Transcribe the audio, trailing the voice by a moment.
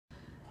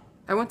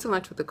I went to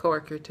lunch with a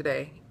coworker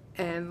today,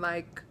 and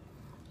like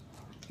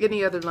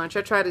any other lunch,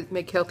 I try to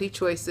make healthy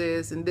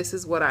choices, and this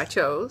is what I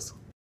chose.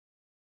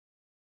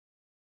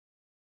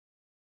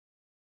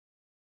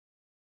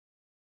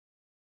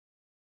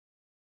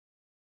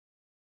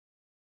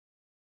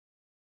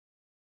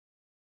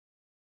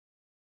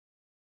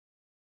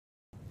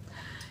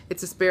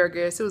 It's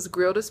asparagus. It was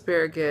grilled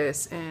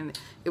asparagus, and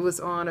it was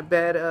on a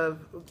bed of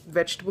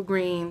vegetable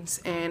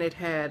greens, and it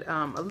had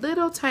a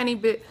little tiny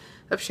bit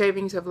of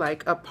shavings of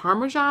like a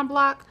Parmesan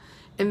block,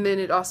 and then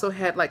it also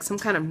had like some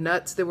kind of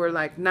nuts that were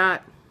like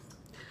not,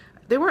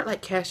 they weren't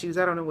like cashews.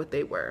 I don't know what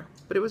they were,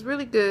 but it was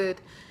really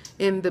good.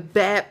 And the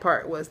bad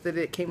part was that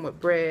it came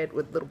with bread,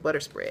 with little butter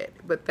spread,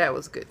 but that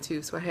was good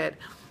too. So I had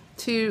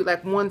two,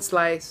 like one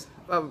slice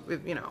of,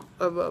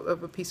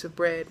 of a piece of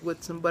bread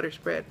with some butter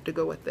spread to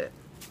go with it.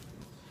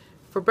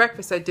 For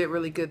breakfast, I did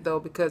really good though,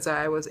 because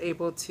I was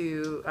able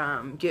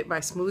to get my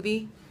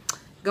smoothie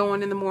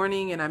going in the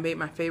morning, and I made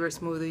my favorite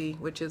smoothie,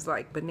 which is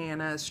like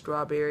bananas,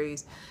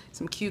 strawberries,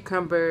 some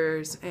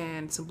cucumbers,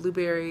 and some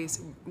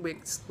blueberries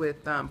mixed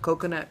with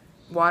coconut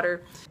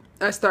water.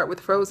 I start with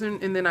frozen,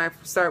 and then I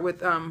start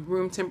with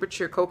room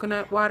temperature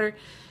coconut water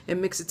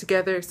and mix it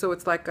together, so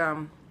it's like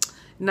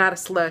not a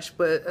slush,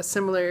 but a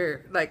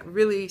similar, like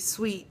really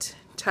sweet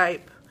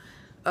type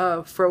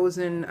of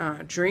frozen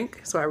drink.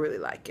 So I really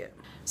like it.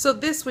 So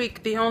this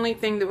week, the only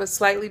thing that was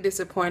slightly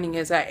disappointing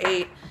is I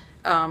ate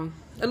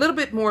a little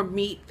bit more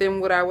meat than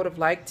what I would have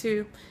liked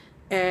to,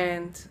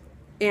 and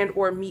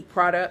or meat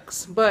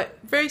products, but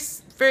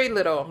very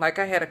little. Like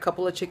I had a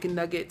couple of chicken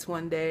nuggets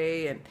one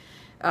day,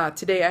 and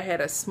today I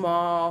had a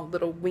small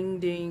little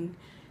wingding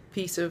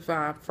piece of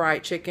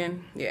fried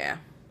chicken. Yeah,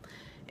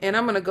 and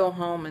I'm gonna go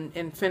home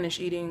and finish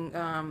eating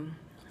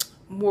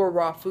more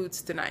raw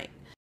foods tonight.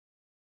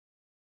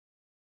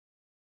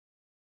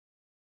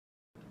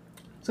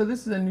 So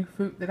this is a new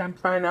fruit that I'm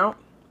trying out.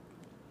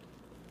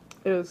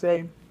 It is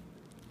a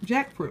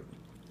jackfruit.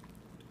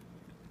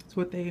 It's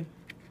what they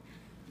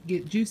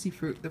get juicy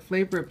fruit. The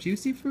flavor of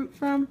juicy fruit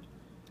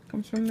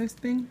comes from this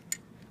thing.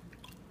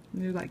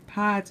 And there's like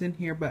pods in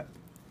here, but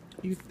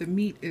the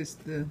meat is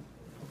the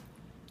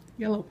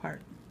yellow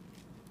part.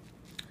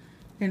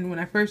 And when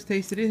I first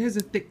tasted it, it has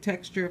a thick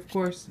texture, of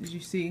course, as you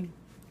see.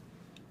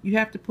 You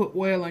have to put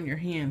oil on your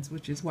hands,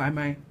 which is why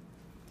my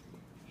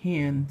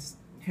hands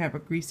have a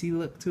greasy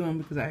look to them,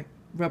 because I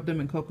rubbed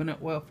them in coconut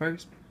oil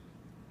first.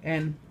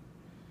 And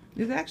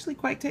it's actually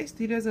quite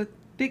tasty. It has a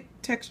thick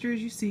texture,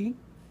 as you see,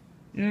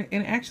 and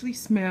it actually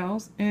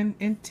smells and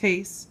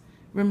tastes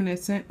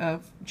reminiscent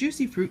of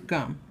juicy fruit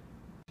gum.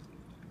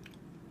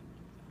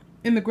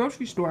 In the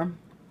grocery store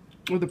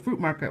or the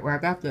fruit market where I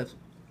got this,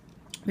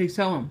 they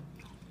sell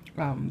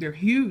them. They're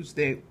huge.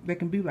 They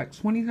can be like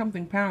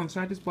 20-something pounds.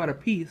 So I just bought a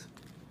piece.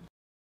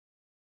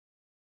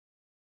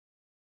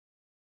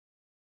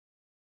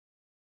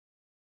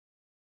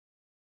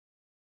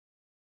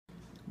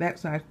 That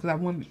size, because I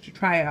wanted to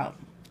try out,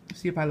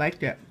 see if I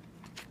liked it.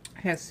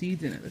 It has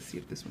seeds in it. Let's see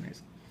if this one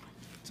has.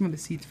 Some of the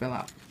seeds fell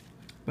out,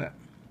 but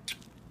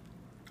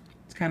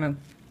it's kind of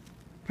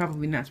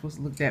probably not supposed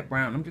to look that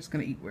brown. I'm just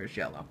gonna eat where it's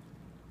yellow.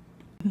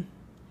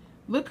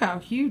 Look how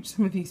huge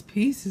some of these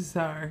pieces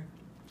are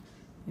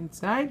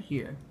inside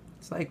here.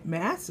 It's like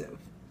massive.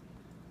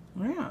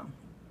 Wow.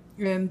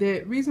 And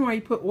the reason why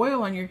you put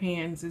oil on your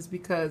hands is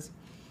because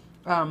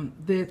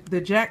the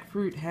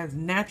jackfruit has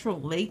natural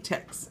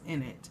latex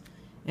in it.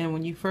 And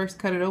when you first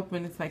cut it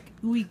open, it's like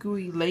ooey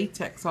gooey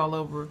latex all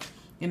over.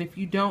 And if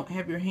you don't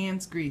have your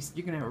hands greased,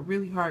 you're going to have a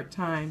really hard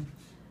time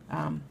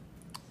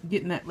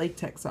getting that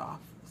latex off.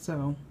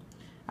 So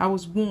I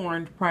was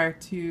warned prior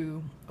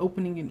to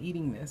opening and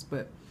eating this,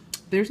 but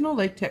there's no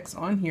latex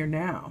on here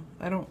now.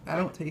 I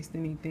don't taste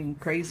anything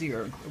crazy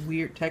or a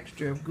weird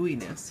texture of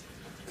gooiness.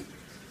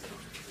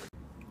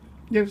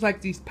 There's like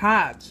these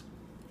pods.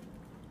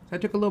 So I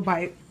took a little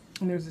bite,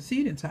 and there's a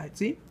seed inside.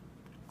 See?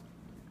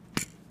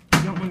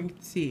 You don't want to eat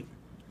the seed.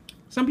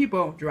 Some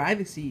people dry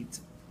the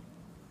seeds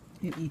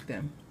and eat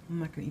them. I'm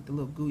not going to eat the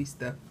little gooey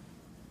stuff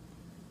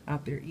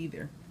out there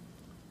either.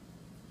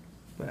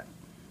 But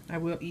I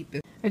will eat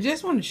this. I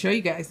just want to show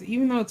you guys that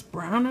even though it's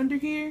brown under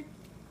here,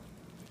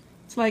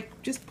 it's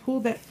like just pull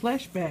that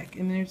flesh back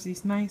and there's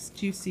these nice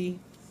juicy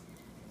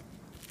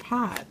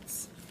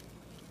pods.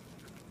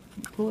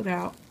 You pull it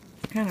out.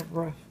 It's kind of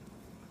rough.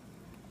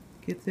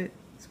 Gets it.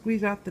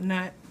 Squeeze out the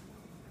nut.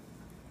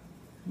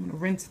 I'm going to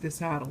rinse this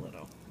out a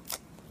little.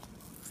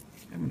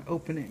 I'm going to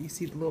open it. You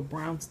see the little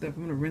brown stuff.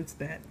 I'm going to rinse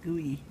that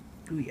gooey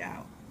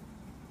out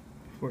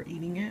before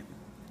eating it.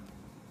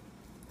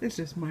 That's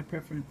just my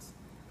preference.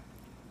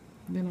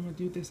 And then I'm going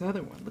to do this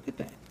other one. Look at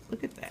that.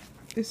 Look at that.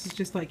 This is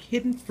just like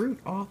hidden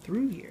fruit all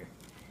through here.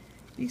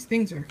 These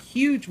things are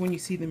huge when you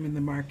see them in the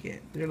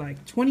market. They're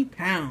like 20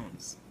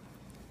 pounds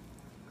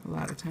a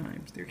lot of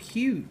times. They're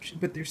huge,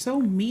 but they're so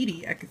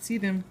meaty. I could see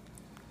them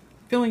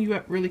filling you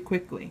up really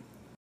quickly.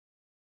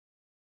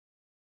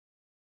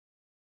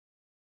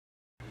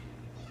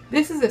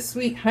 This is a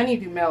sweet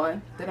honeydew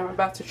melon that I'm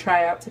about to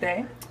try out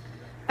today.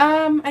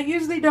 I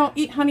usually don't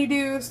eat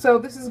honeydew, so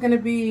this is going to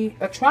be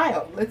a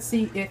trial. Let's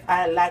see if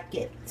I like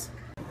it.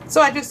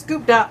 So I just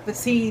scooped out the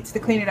seeds to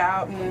clean it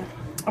out, and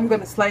I'm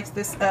going to slice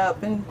this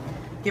up and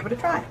give it a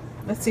try.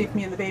 Let's see if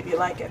me and the baby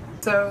like it.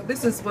 So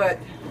this is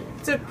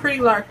it's a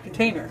pretty large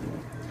container.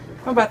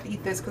 I'm about to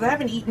eat this because I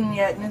haven't eaten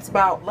yet, and it's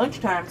about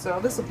lunchtime, so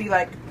this will be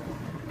like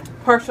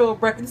partial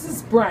breakfast. This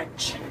is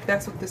brunch.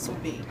 That's what this will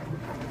be.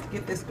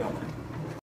 Get this going.